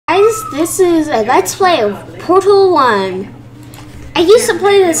this is a Let's Play of Portal 1. I used to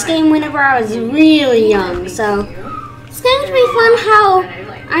play this game whenever I was really young, so it's going to be fun how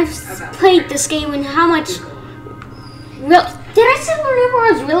I've played this game and how much... Did I say whenever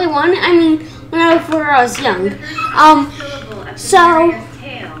I was really young? I mean, whenever I was young. So,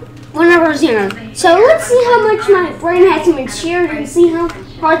 whenever I was younger. So let's see how much my brain has matured and see how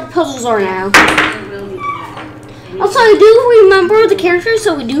hard the puzzles are now. Also, I do remember the characters,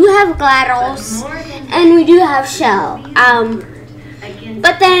 so we do have GLaDOS and we do have Shell.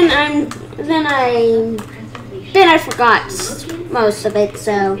 But then I forgot most of it,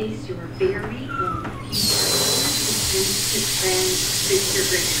 so.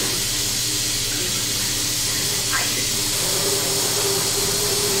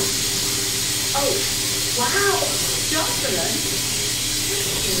 Oh, wow, Jocelyn.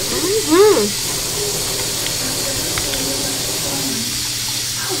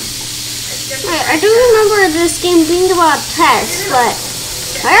 I do remember this game being about tests, but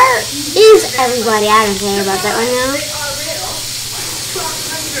where is everybody? I don't care about that right now.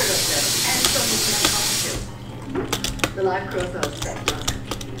 The live profile spectrum.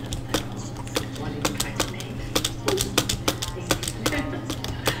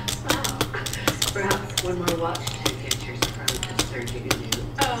 Wow. Perhaps one more watch to get your surprise surgery to do.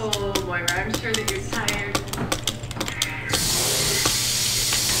 Oh, Moira, I'm sure that you're tired.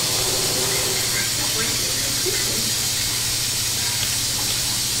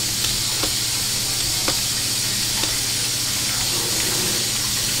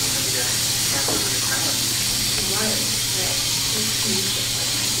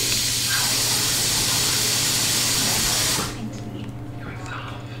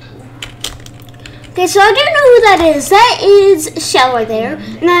 Okay, so I do know who that is. That is Shell right there.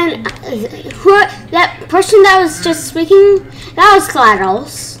 And then that person that was just speaking, that was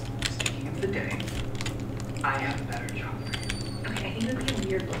GLaDOS. Of the day, I have a better job for you. Okay, I think it would be a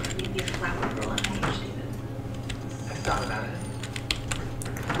weird look for me to be a flower girl and I understand it. I've thought about it.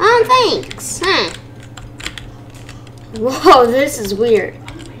 Thanks. Huh. Whoa, this is weird. Oh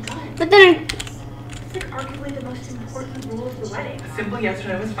my god. But then It's like arguably the most important rule of the wedding. A simple yes or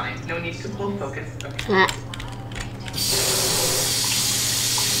no is fine. No need to pull focus. Okay.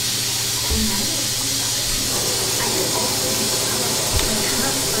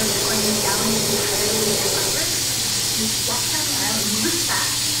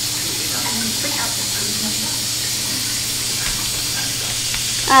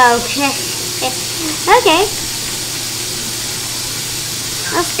 Okay. Okay.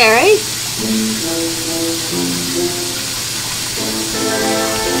 That's scary.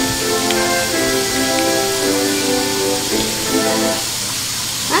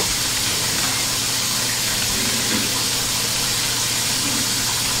 What?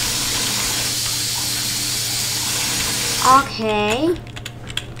 Okay.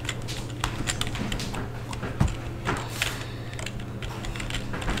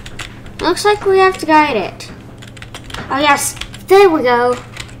 Looks like we have to guide it. Oh yes, there we go.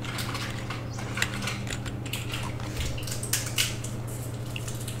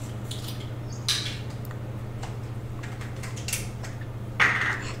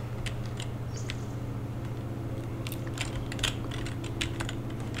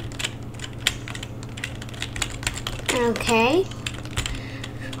 Okay.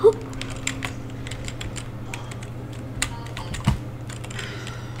 Oh.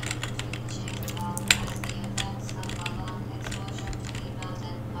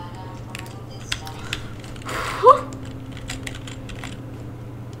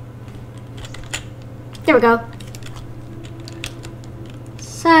 There we go.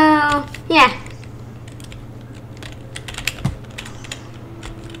 So, yeah.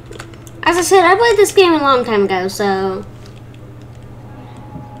 As I said, I played this game a long time ago, so...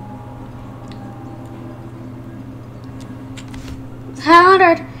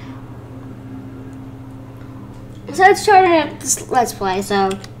 So let's try to this Let's Play, so...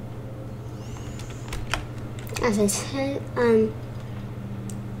 As I said,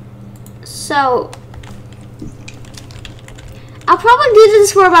 so... I'll probably do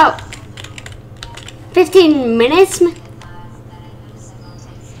this for about 15 minutes.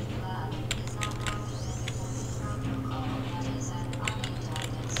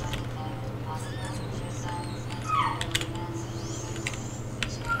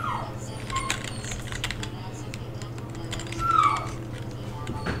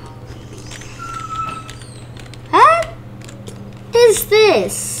 What is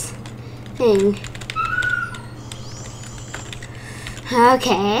this thing?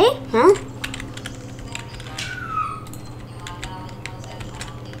 Okay, huh?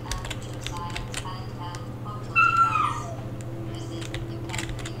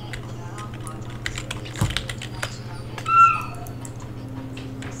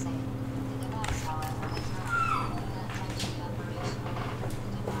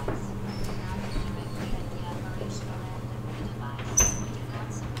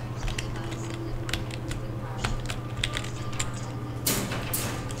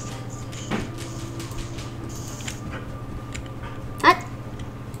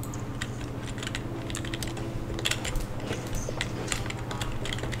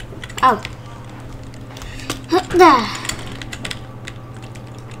 Oh.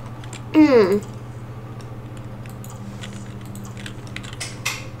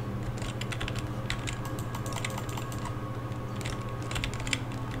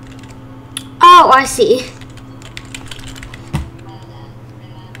 Oh, I see.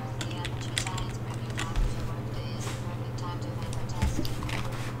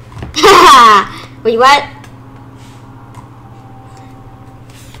 Wait, what?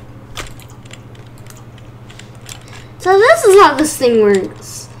 So this is how this thing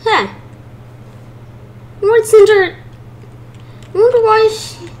works. Huh. What's I wonder why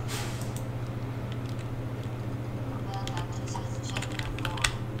she...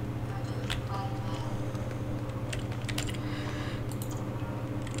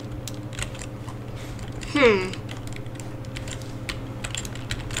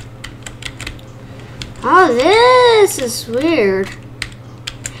 Oh, this is weird.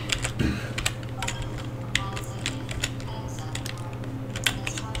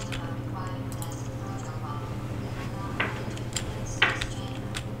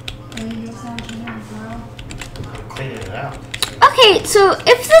 Cleaning it out. Okay, so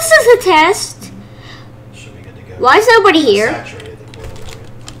if this is a test, Should be good to go. why is nobody here? Saturated the coil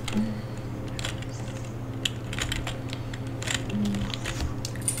area.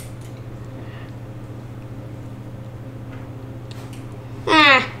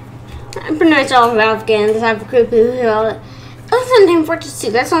 I'm pretty much all about games that have creepy. Other than Team Fortress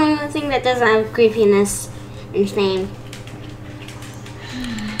 2, that's the only thing that doesn't have creepiness in its name.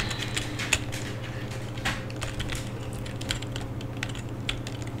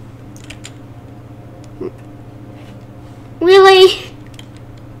 Really?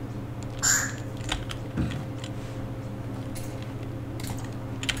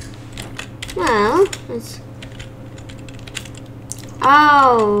 Well, it's...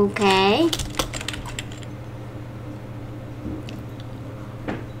 Oh, okay.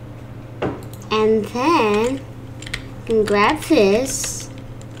 And then you can grab this,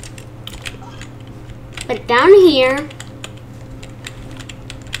 put it down here,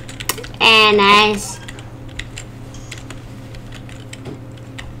 and nice.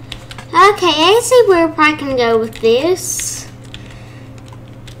 Okay, I see where I can go with this.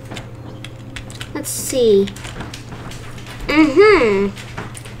 Let's see.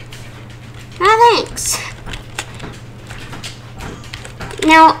 Oh, thanks.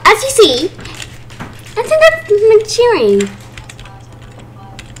 Now, as you see, I think I'm maturing.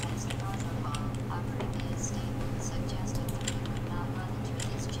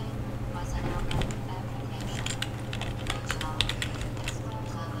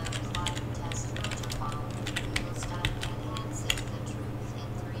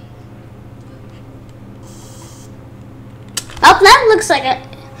 Oh, that looks like a...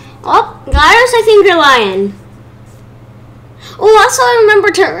 Oh, Gyrus, I think you're lying. Oh, also I remember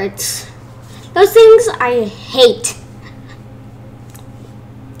turrets. Those things I hate.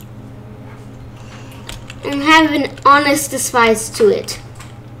 And have an honest despise to it.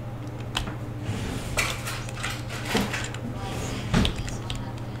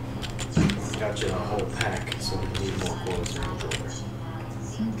 Got you a whole pack, so we need more coils in the drawer.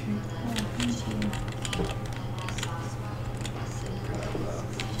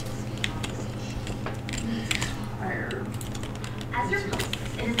 As your host,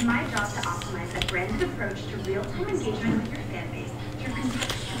 it is my job to optimize a branded approach to real-time engagement with your fan base through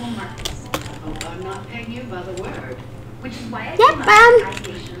contextual marketing. Hope I'm not paying you by the word. Which is why I Yep, came up with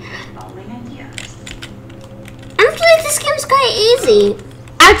the ideation for the following idea. Honestly, this game's quite easy.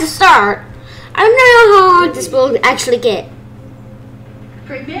 At the start, I don't know how hard this will actually get.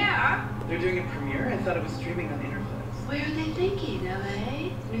 Premiere? They're doing a premiere? I thought it was streaming on Interflix. Where are they thinking?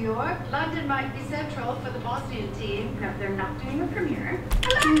 LA? New York? London might be central for the Bosnian team. No, they're not doing a premiere.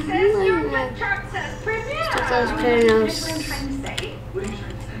 Alexis, your lip chart says premiere! Those That's journals. what I'm trying to say. What are you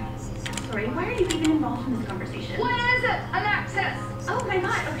trying to say? Sorry, why are you even involved in this conversation? What is it? Alexis! Oh my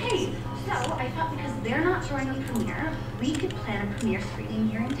god, okay. So, I thought because they're not throwing a premiere, we could plan a premiere screening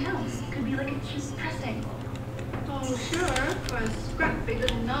here in town. Could be like a cute press angle. Oh, sure, for a scruffy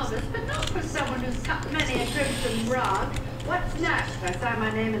little novice, but not for someone who's cut many a crimson rug. What's next? I sign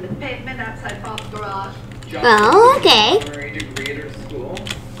my name in the pavement outside Bob's garage. Well, okay. Honorary degree at her school.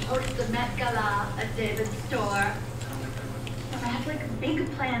 Host the Met Gala at David's store. I have like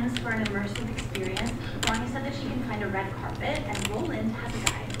big plans for an immersive experience. Ronnie said that she can find a red carpet, and Roland has a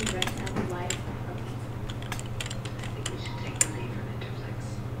guy who rents out the live. I think we should take the lead from Interflix.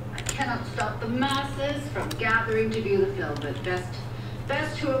 I cannot stop the masses from gathering to view the film, but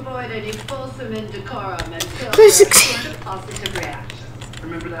best to avoid any fulsome indecorum until there's a positive reaction.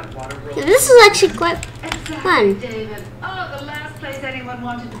 Remember that water roll? This is actually quite fun. David. Oh, the last place anyone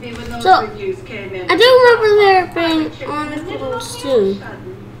wanted to be when those So, reviews came in. I do remember there being on portals too.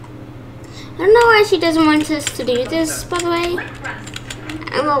 I don't know why she doesn't want us to do this, by the way.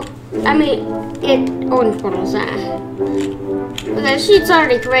 Well, I mean, it on portals, but she's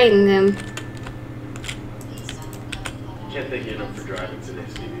already creating them. Can't thank you enough for driving today,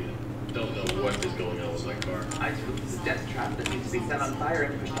 Stevie. Don't know what is going on with my car. I suppose this is death trap that needs to be set on fire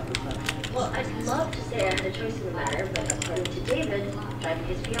and pushed up the side. Well, I'd love to say I had a choice in the matter, but according to David, driving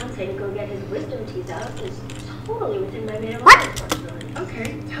his fiancée to go get his wisdom teeth out is totally within my main What? responsibility.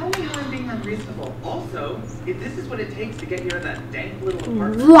 Okay, tell me how I'm being unreasonable. Also, if this is what it takes to get you out of that dank little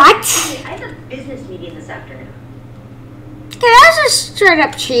apartment. What? Hey, I have a business meeting this afternoon. Okay, that was just straight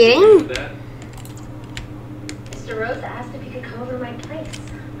up cheating. That? Mr. Rose asked if he could come over to my place.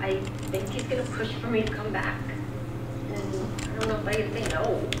 I think he's gonna push for me to come back. And I don't know if I can say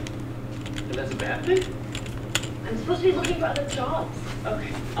no. And that's a bad thing? I'm supposed to be looking for other jobs. Okay,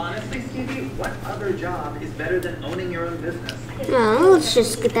 honestly, Stevie, what other job is better than owning your own business? I guess Well, let's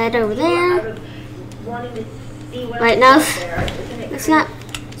just get that over out there. of wanting to see what Right else now, is out there, isn't it it's kind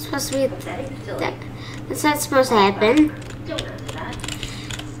not supposed to be of pathetic, silly? that's not supposed to happen. Don't answer that.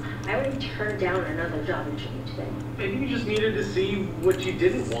 I already turned down another job interview today. Maybe you just needed to see what you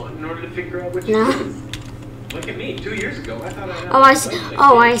didn't want in order to figure out what you No. did. Look at me. 2 years ago, I thought I had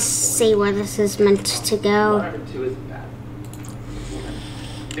Oh, I see where this is meant to go. 102 isn't bad.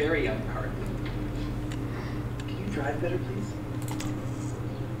 Very young car. Can you drive better, please?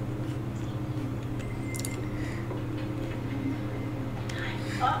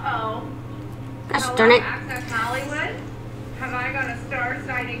 Uh-oh. Gosh darn it. Access Hollywood? Have I got a star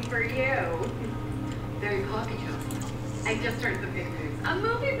sighting for you? Very coffee shop. I just heard the pictures. A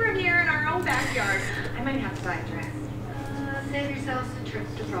movie premiere in our own backyard. I might have to buy a dress. Save yourselves some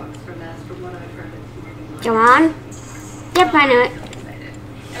trips to Brooks from us, from what I've heard. It's Come on. Yep, I know it.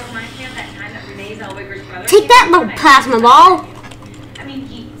 It reminds me of that time that Renee Zellweger's brother. Take that little plasma ball. I mean,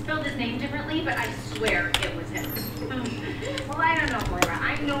 he spelled his name differently, but I swear it was him. Well, I don't know, Moira.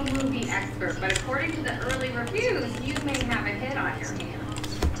 I'm no movie expert, but according to the early reviews, you may have a hit on your hands.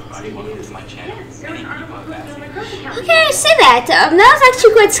 Welcome to my channel. Yes, there was an article posted on my Gross account. Okay, I say that. That was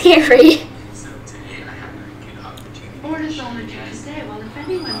actually quite scary. Board is only Tuesday. Well, if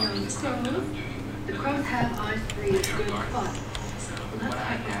anyone knows crows, the crows have ice-free good fun. Well, that's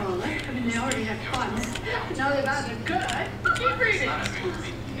hyperbolic. I mean, they already had fun. But now they've added good. Keep reading.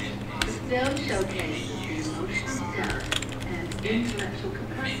 The film showcases the emotional depth and intellectual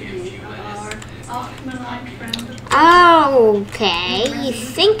capacity of our oft-maligned friends of Okay, you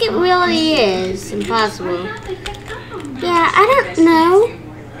think it really is impossible? Yeah, I don't know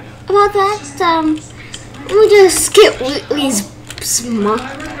about that. Let me just skip Wheatley's not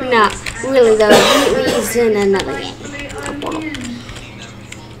really though. Wheatley's in another game.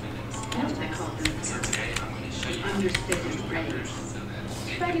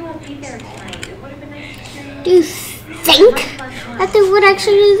 But won't be there tonight. It would have been nice to hear you. Do you think that they would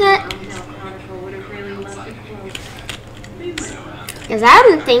actually do that? would have really loved it close. Because I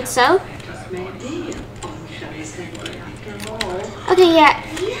don't think so. Just maybe a fun show Sunday after all. Okay, yeah.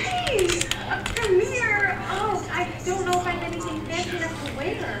 Yay! A premiere! Oh, I don't know if I have anything fancy enough to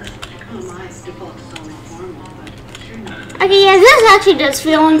wear. Oh, my default is only formal, but sure enough. Okay, yeah, this actually does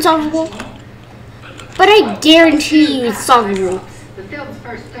feel unsolvable. But I guarantee you it's solvable. The film's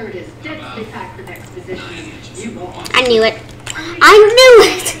first third is densely packed with exposition. You won't. I knew it. I knew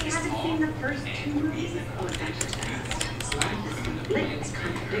it! I haven't seen the first two movies. Oh, it's actually fast. A lot of this completely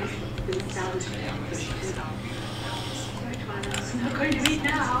contradicts what's been established in the first two. Sorry, Twilight. I'm not going to eat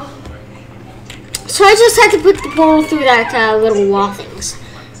now. So I just had to put the portal through that little wall things.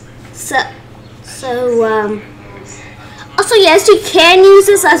 Also, yes, you can use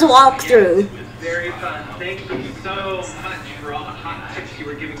this as a walkthrough. Very fun. Thank you so much for all the hot tips you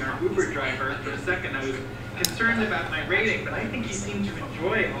were giving our Uber driver. For a second, I was concerned about my rating, but I think you seemed to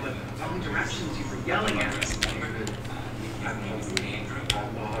enjoy all the wrong directions you were yelling at us.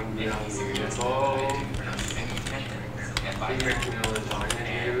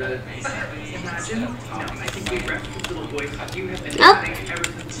 Imagine? No, I think we wrecked this little voice you have been Nope. listening ever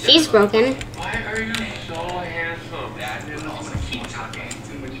since. She's broken. Why are you so handsome? I'm gonna keep talking,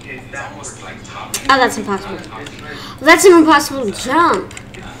 in which case that works like top. Oh, that's impossible. That's an impossible jump.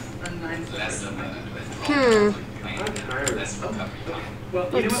 Well,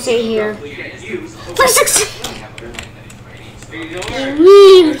 you know Let's what? see here. We get you. Let's succeed. Are You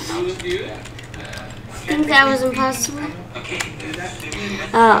you? think that was impossible?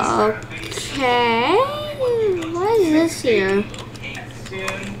 Oh, okay. What is this here? soon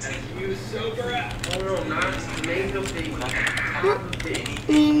as you sober up. Oh, not to make a big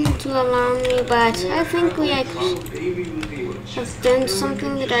Mean to alarm me, but I think we have done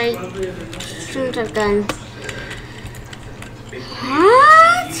something that I shouldn't have done.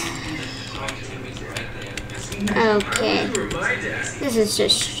 What? Okay. This is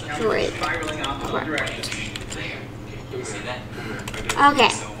just straight.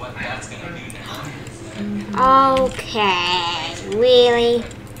 Okay. Okay. Really?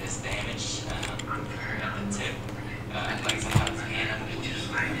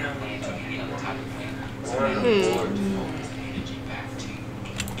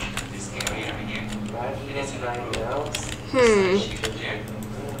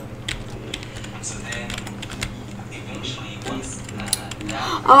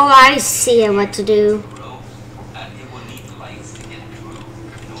 Oh, I see what to do.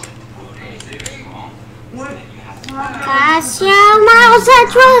 Gosh, yeah, Miles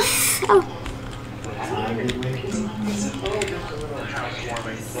Edgeworth. Oh.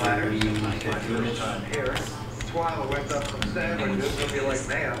 Twyla whipped up some sandwiches. It'll be like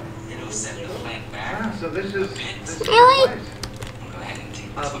mayo. So this is Really?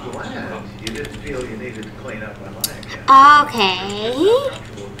 I'm glad you didn't feel you needed to clean up my life. Okay.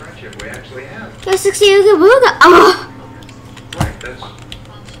 Friendship we actually have. Go 60 Ooga Booga. Oh. Right, that's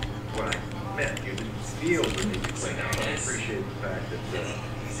what I meant. You didn't feel the need to clean up. I appreciate the fact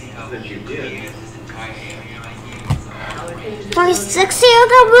that you did. Go 60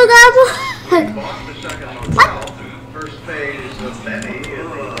 Ooga Booga. We bought the second hotel. First phase of many in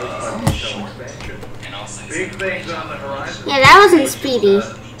the hotel expansion. Big things on the horizon. Yeah, that wasn't speedy.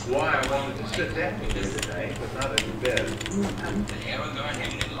 Why I wanted to sit down with you today, but not in bed.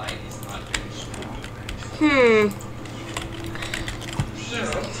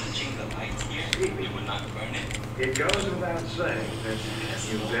 It goes without saying that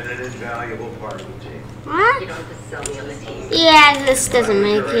you've been an invaluable part of the team. What? You don't have to sell me on the team. Yeah, this doesn't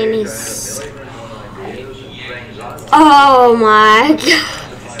make any sense. Oh my god.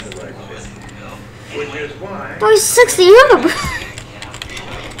 Which is why Boy, 60 Ooga Booga.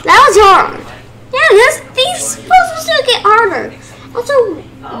 That was hard. Yeah, these puzzles do get harder. Also,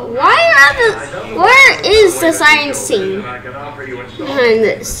 where is the science scene behind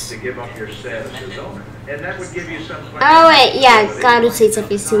this? to give up your status as owner. And that would give you some Oh wait, yeah, God would say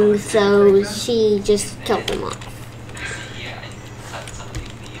something soon, so she just killed them off.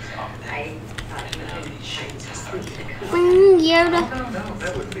 Yoda. No,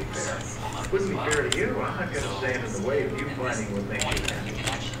 that wouldn't be fair. Wouldn't be fair to you. I'm not going to stand in the way of you finding what makes you happy.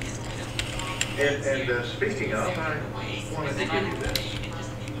 And speaking of, I wanted to give you this.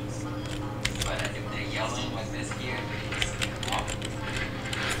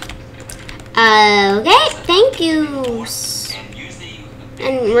 Okay, thank you.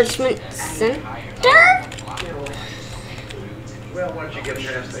 Enrichment Center? Well, once you get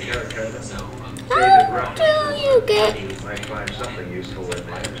past the haircut, How do you get... you might find something useful in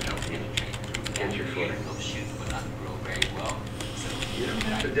there to help you get your footing. You don't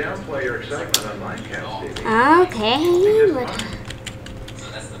have to downplay your excitement on my count, Stevie. Okay, but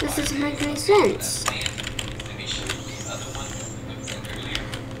this doesn't make any sense.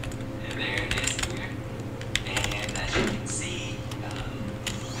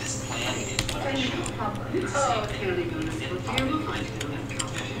 Oh, Kelly, we'll find it on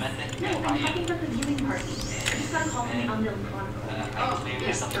that calendar. No, I'm talking about the viewing party. I just got a call from the Undead Chronicle.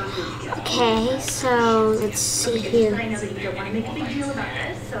 Okay, so let's see I here. know that you don't want to make a big deal about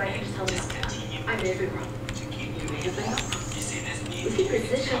this, so I can just tell them not to. I may be wrong. You may have been wrong. If you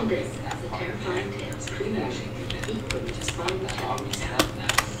position this As a terrifying tale, premium, equally just fun challenge.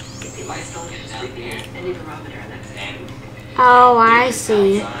 If you like someone who's sleeping, any barometer on that side. Oh, I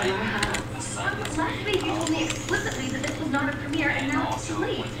see. Last week you told me explicitly that this was not a premiere, and now it's too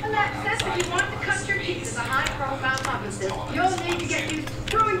late. And that says if you want to cut your teeth as a high-profile publicist, you'll need to get used to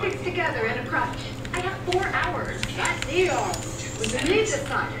screwing things together in a crunch. I have 4 hours. That's the order. When the lead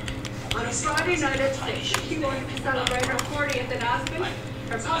decided, on a Friday night at 6, she wanted to celebrate her 40th in Aspen,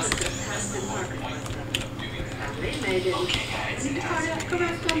 her publicist has been working with them. Family made it. And he decided to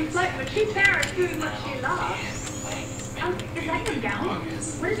caress on the flight, but she perished doing what she loved. Is that your gown?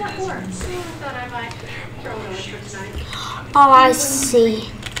 What is that for? So I thought I might throw it on for tonight. Oh, I see.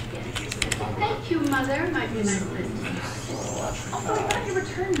 Thank you, Mother. Might be a nice list. Also, I thought you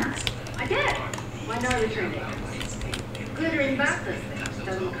returned that. I did. Why not return it? Glittering backless things,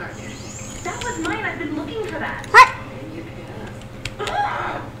 Stella McCartney. That was mine. I've been looking for that. What? And you pick it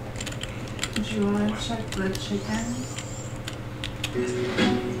up. Do you want to check the chicken?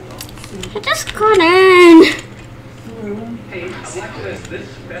 I just got in. We're Hey, Alexis, this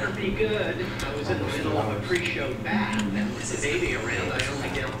better be good. I was in the middle of a pre-show bath, and with the baby around, I only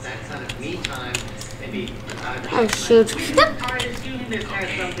get that kind of me time. Maybe 5 or 6 Oh shoot. I assume this has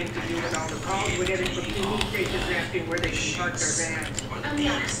something to do with all the calls we're getting from TV stations asking where they can park their vans.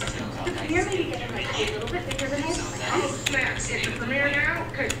 Yeah. The premiere may be getting like a little bit bigger than I thought. Oh, snap. It's a premiere now?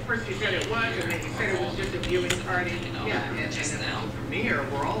 Because first you said it was, and then you said it was just a viewing party. Yeah, and now the premiere,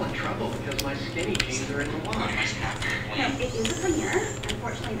 we're all in trouble because my skinny jeans are in the wash. No, it is a premiere.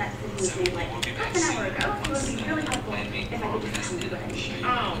 Unfortunately, that decision was made like half an hour ago. So it would be really helpful if I could just come to it.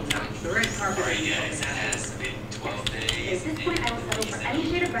 Oh, no. The red carpet is At this point, I will settle for any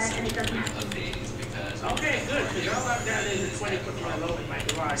shade of red, and it doesn't have to be. okay, good, because all I've got is a 20-foot by low in my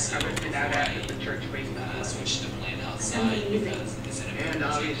garage. I ripped it out after the church basement. Amazing. And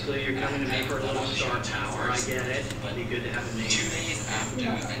obviously, you're coming to me for a little star power. I get it. It'd be good to have a name.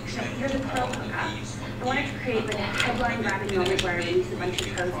 No, here's a pro hookup. I wanted to create like a headline-grabbing moment where I release a bunch of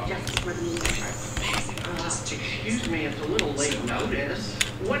codes just before the meeting starts. Excuse me, it's a little late notice.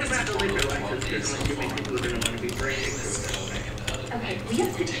 What about the liquor license? You think people are going to want to be breaking through this? Okay, we have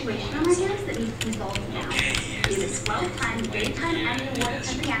a situation on our hands that needs to be solved now. We have a 12-time daytime Emmy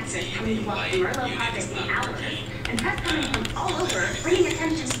Award-attending actress coming to watch the Merlot project in hours, and press coming from all over, bringing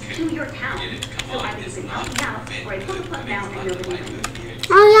attention to your town. So either you can help me out, or I pull the plug now and nobody knows.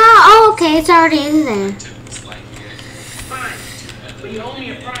 Oh yeah, oh okay, it's already in there. Fine, but you owe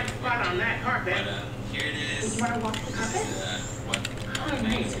me a private spot on that carpet. Do you want to walk the carpet? Oh,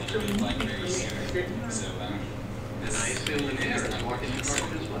 nice. It's a movie premiere. And I assume the mayor is walking the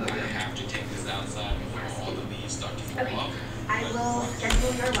carpet as well. Okay, I will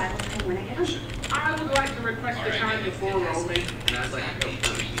schedule your arrival time when I get home. I would like to request the time before rolling, and I'd like to go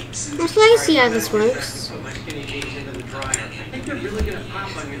first. Let's like see how this works. Put my skinny jeans into the dryer. I think they're really going to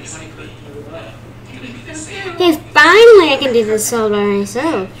pop on your 20-foot low. Hey, finally I can do this all by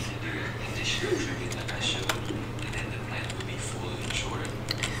myself.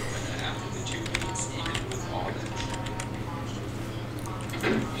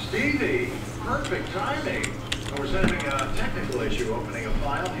 Stevie, perfect timing. I was having a technical issue opening a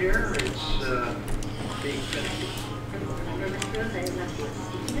file here. It's being finicky.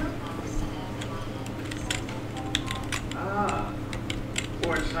 Ah.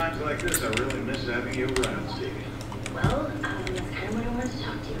 Boy, it's times like this I really miss having you around, Stevie. Well, that's kind of what I wanted to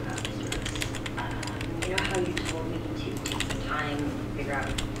talk to you about, Mr. Rose. You know how you told me to take some time to figure out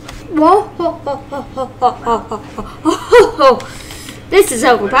Whoa, ho, ho, ho, ho, ho, ho, ho, ho, ho. This is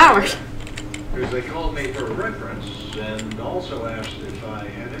overpowered. Because they called me for a reference and also asked if I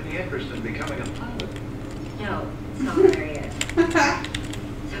had any interest in becoming a pilot. No, it's not there yet.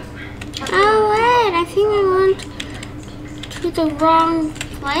 Oh wait, I think I went to the wrong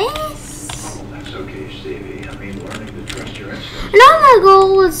place. Oh, that's okay, Stevie. I mean, learning to trust your instincts. No, my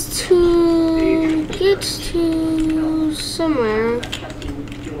goal was to get to somewhere.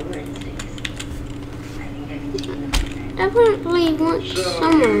 Definitely went So,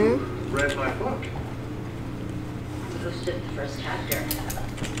 somewhere. you read my book. Posted the first chapter.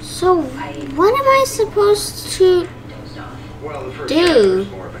 So, what am I supposed to Dozed off. Well, the first Do. chapter is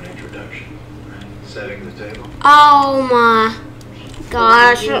more of an introduction. Setting the table. Oh my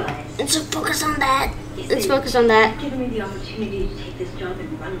gosh. Let's focus on that. Let's focus on that. You've given me the opportunity to take this job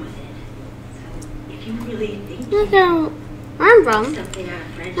and run with it. So, if you really think Look at where I'm from. something out of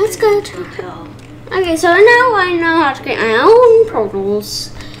friendship, That's good. hotel, Okay, so now I know how to create my own portals.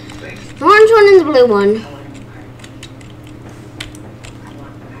 Thanks. The orange one and the blue one. I want to part. I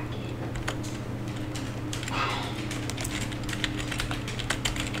want back in.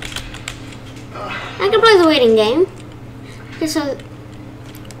 I can play the waiting game. Okay, so I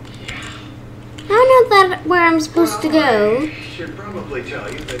don't know that where I'm supposed to go. I should probably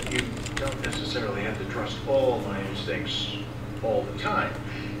tell you that you don't necessarily have to trust all my instincts all the time.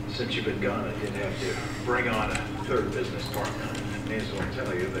 Since you've been gone, I did have to bring on a third business partner. I may as well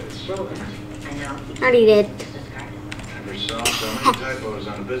tell you that it's solvent. I know. Already did. Just discard it. Never saw so many typos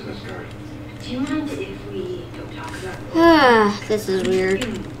on a business card. Do you mind if we don't talk about it? Ah, this is weird.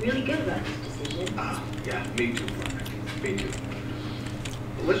 I'm feeling really good about this decision. Yeah, me too, partner. Me too.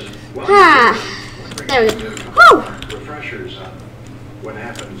 Listen, There we go. Whew. Refreshers on what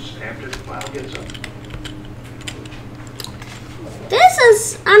happens after the file gets up. This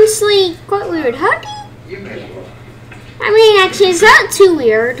is honestly quite weird. How do you... You may as well. I mean, actually, it's not too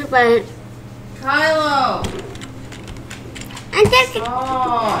weird, but Kylo! I guess...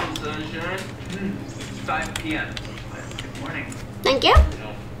 Oh! Sunshine? It's 5 p.m. Good morning. Thank you. I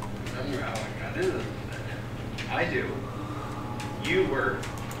don't remember how I got into this. I do. You were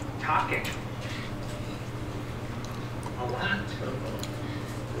talking. A lot.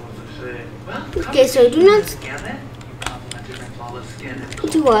 Well, Okay, so do not Gambit, you complimented my flawless skin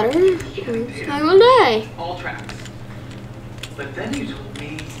and do water. I will die. all tracks. But then you told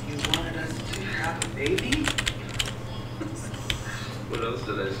me you wanted us to have a baby? What else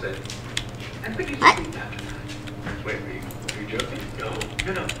did I say? I thought you What? said that. Wait, are you joking?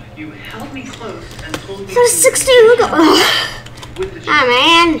 No. You held me close and told me For 60 ago. with the Ah,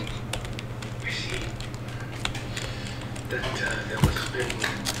 man. I see. That must have been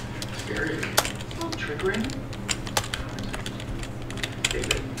scary. a little triggering.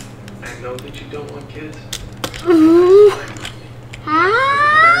 David, I know that you don't want kids.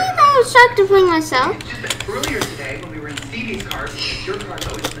 I was shocked to play myself. It's just that earlier today when we were in Stevie's car, because your car's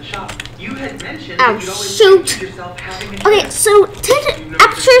always in the shop, you had mentioned Oh, that you'd always shoot. pictured yourself having a Okay, kid. so did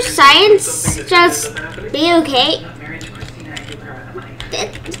after science just be okay? I'm not married to Christina Aguilera, am I?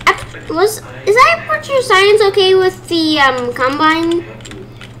 Is after science okay with the combine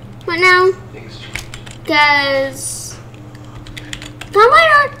right now? Things change. Because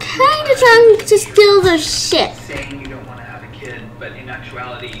combine are kind of trying to steal their shit. Saying you don't want to have a kid, but in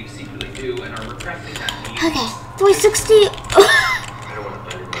actuality you secretly do and are repressing that need. Okay, 360. I don't want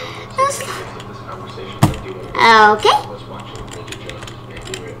to undermine this conversation, but I do want to Okay. I was watching Bridget Jones's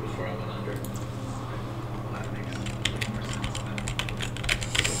baby right before I went under. Well, that makes more sense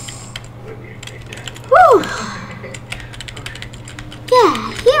Would be a great dad. Woo.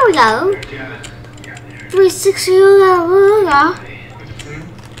 Yeah, here we go. then. Yeah, 360.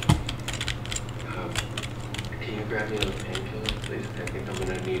 Can you grab me those painkillers, please? I think I'm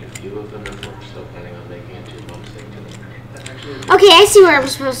going to need a few of them if we're still planning on making it to Mom's thing tonight. That's actually Okay, I see where I'm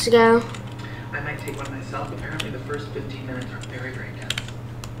supposed to go. I might take one myself. Apparently the first 15 minutes are very, very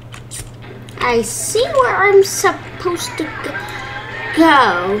tense. I see where I'm supposed to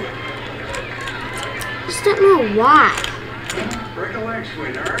go. Just don't know why. Break a leg,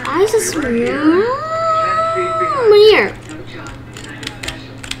 sweetheart. Why is this Be right here. here? No, John, tonight is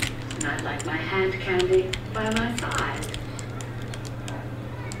special. And I'd like my hand candy by my side.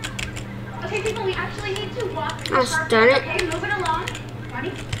 Okay, people, we actually need to walk through Oh, the carpet. darn it. Okay, move it along. Ronnie,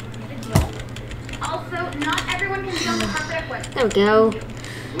 good deal. Also, not everyone can be on the carpet at once. There we go. When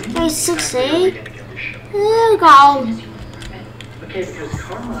 360. are we gonna get the show? There we go. Okay, because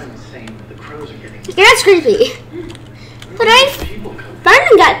Carmine is saying that the crows are getting That's creepy. But I people come.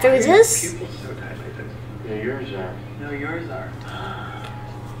 finally got through this. Pupils so dilated. Yeah, yours are. No, yours are.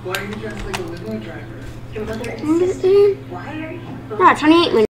 Why are you dressed like a limo driver? Your mother insisted. Why are you both No, 28 minutes.